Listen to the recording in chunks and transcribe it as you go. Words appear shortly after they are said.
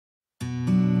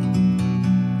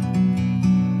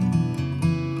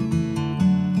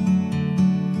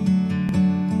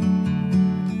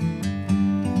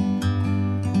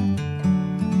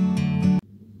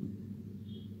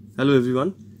Hello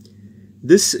everyone.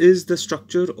 This is the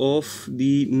structure of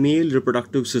the male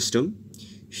reproductive system.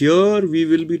 Here we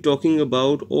will be talking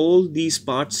about all these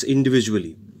parts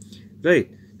individually, right?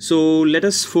 So let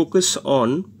us focus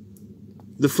on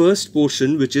the first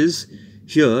portion, which is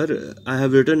here I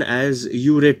have written as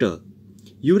ureter.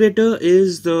 Ureter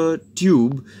is the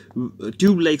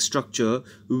tube-like structure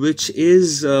which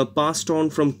is passed on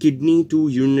from kidney to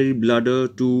urinary bladder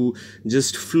to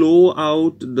just flow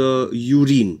out the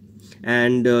urine.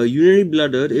 And urinary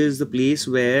bladder is the place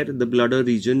where the bladder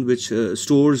region which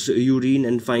stores urine,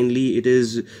 and finally it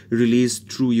is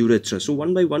released through urethra. So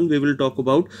one by one we will talk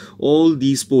about all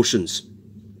these portions.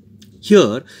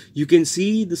 Here you can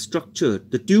see the structure,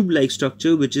 the tube-like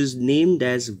structure, which is named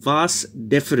as vas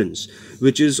deferens,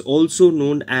 which is also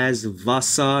known as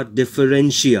vasa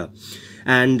deferentia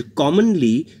and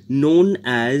commonly known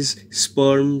as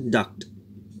sperm duct.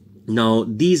 Now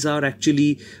these are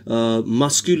actually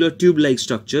muscular tube-like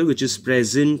structure which is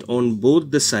present on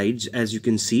both the sides, as you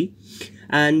can see,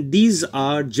 and these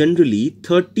are generally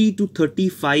 30 to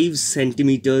 35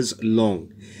 centimeters long,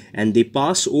 and they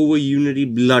pass over urinary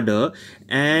bladder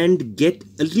and get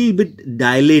a little bit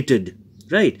dilated,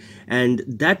 right? And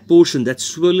that portion, that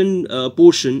swollen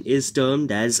portion, is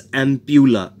termed as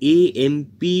ampulla.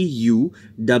 A-M-P-U-L-L-A,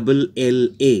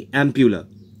 ampulla.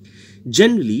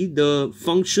 Generally, the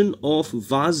function of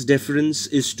vas deferens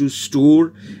is to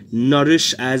store,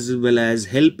 nourish, as well as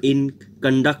help in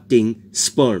conducting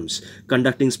sperms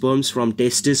from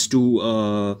testis to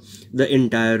the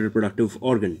entire reproductive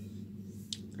organ.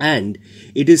 And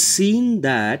it is seen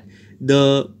that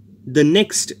the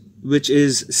next, which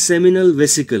is seminal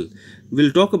vesicle,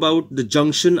 we'll talk about the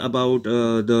junction of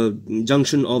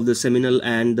the seminal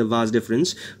and the vas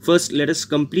deferens. First, let us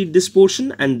complete this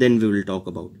portion and then we will talk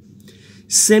about.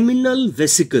 Seminal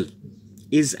vesicle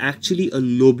is actually a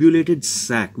lobulated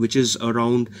sac which is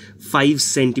around 5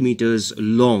 centimeters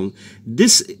long.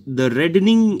 The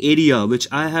reddening area which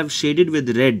I have shaded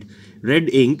with red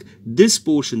ink, this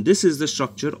portion, this is the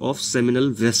structure of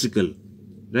seminal vesicle,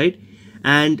 right?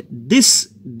 And this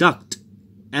duct,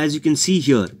 as you can see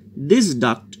here, this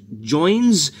duct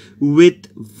joins with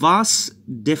vas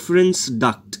deferens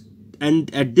duct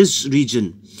and at this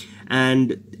region,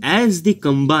 and as they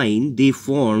combine they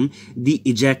form the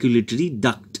ejaculatory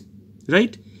duct,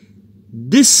 right?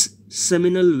 This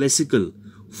seminal vesicle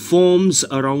forms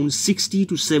around 60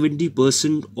 to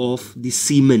 70% of the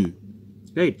semen,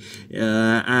 right?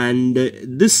 And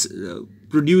this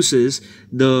produces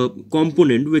the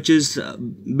component which is a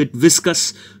bit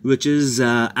viscous, which is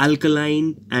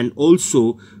alkaline and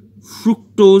also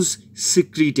fructose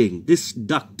secreting. This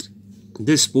duct,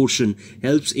 this portion,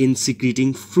 helps in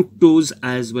secreting fructose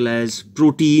as well as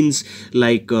proteins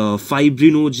like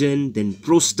fibrinogen, then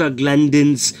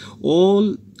prostaglandins.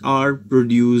 All are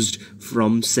produced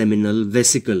from seminal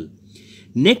vesicle.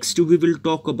 Next, we will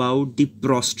talk about the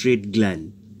prostate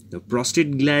gland. The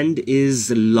prostate gland is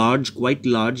large, quite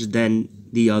large than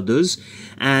the others,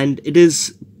 and it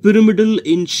is pyramidal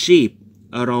in shape,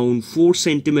 around 4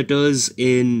 centimeters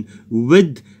in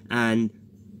width, and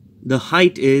the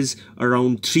height is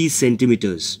around 3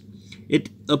 centimeters. It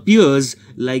appears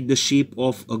like the shape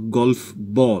of a golf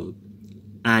ball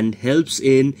and helps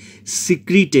in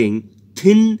secreting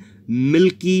thin,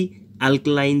 milky,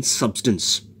 alkaline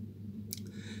substance.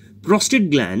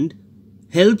 Prostate gland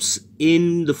helps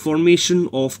in the formation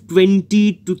of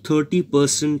 20 to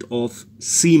 30% of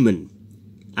semen,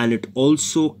 and it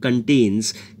also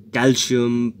contains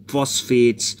calcium,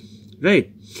 phosphates,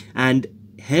 right? And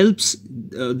helps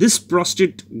this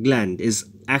prostate gland is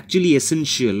actually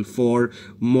essential for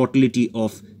motility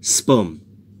of sperm.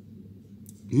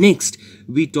 Next,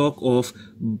 we talk of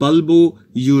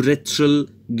bulbourethral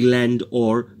gland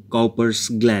or Cowper's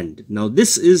gland. Now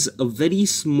this is a very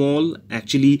small,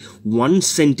 actually 1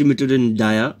 centimeter in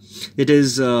dia. It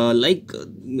is like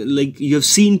you have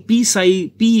seen pea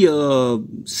seed,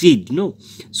 no?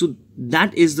 So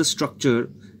that is the structure.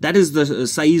 That is the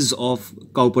size of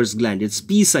Cowper's gland. It's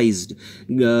pea-sized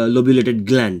lobulated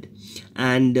gland,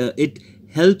 and it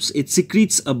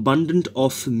secretes abundant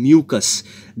of mucus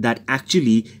that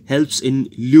actually helps in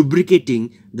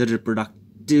lubricating the reproductive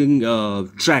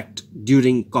tract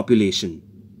during copulation,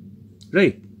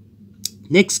 right?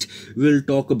 Next, we'll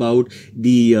talk about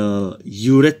the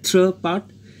urethra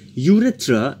part.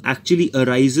 Urethra actually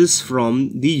arises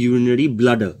from the urinary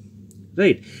bladder,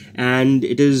 right? And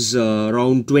it is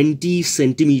around 20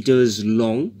 centimeters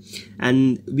long,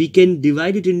 and we can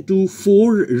divide it into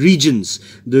 4 regions: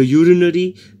 the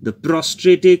urinary, the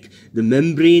prostatic, the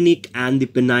membranic, and the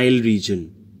penile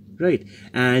region, right?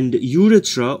 And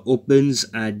urethra opens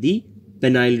at the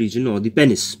penile region or the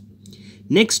penis.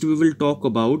 Next, we will talk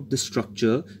about the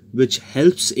structure which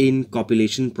helps in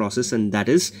copulation process, and that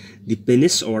is the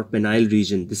penis or penile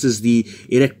region. This is the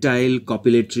erectile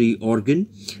copulatory organ,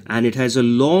 and it has a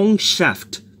long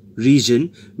shaft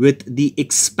region with the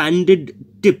expanded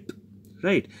tip,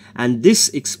 right? And this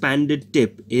expanded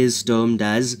tip is termed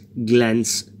as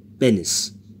glans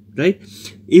penis, right?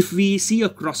 If we see a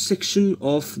cross section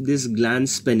of this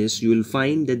glans penis, you will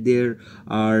find that there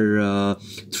are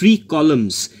 3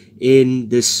 columns in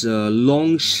this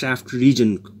long shaft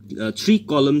region, 3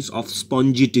 columns of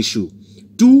spongy tissue,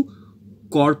 2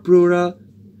 corpora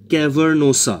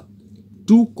cavernosa.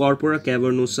 2 corpora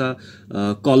cavernosa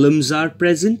columns are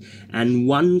present, and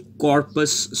 1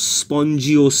 corpus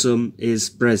spongiosum is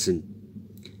present.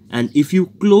 And if you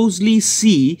closely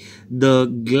see the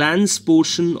glans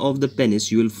portion of the penis,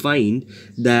 you will find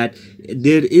that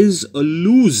there is a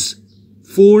loose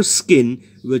foreskin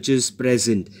which is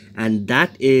present, and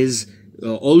that is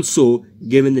also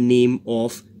given the name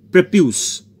of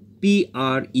prepuce,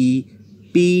 P-R-E-P-U-C-E,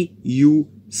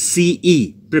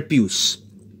 prepuce.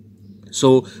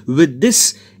 So with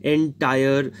this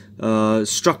entire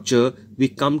structure, we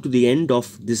come to the end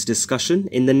of this discussion.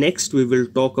 In the next, we will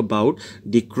talk about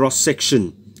the cross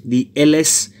section, the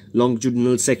LS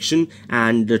longitudinal section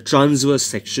and the transverse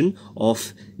section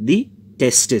of the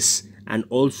testis, and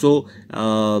also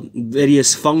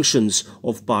various functions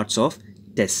of parts of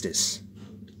testis.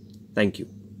 Thank you.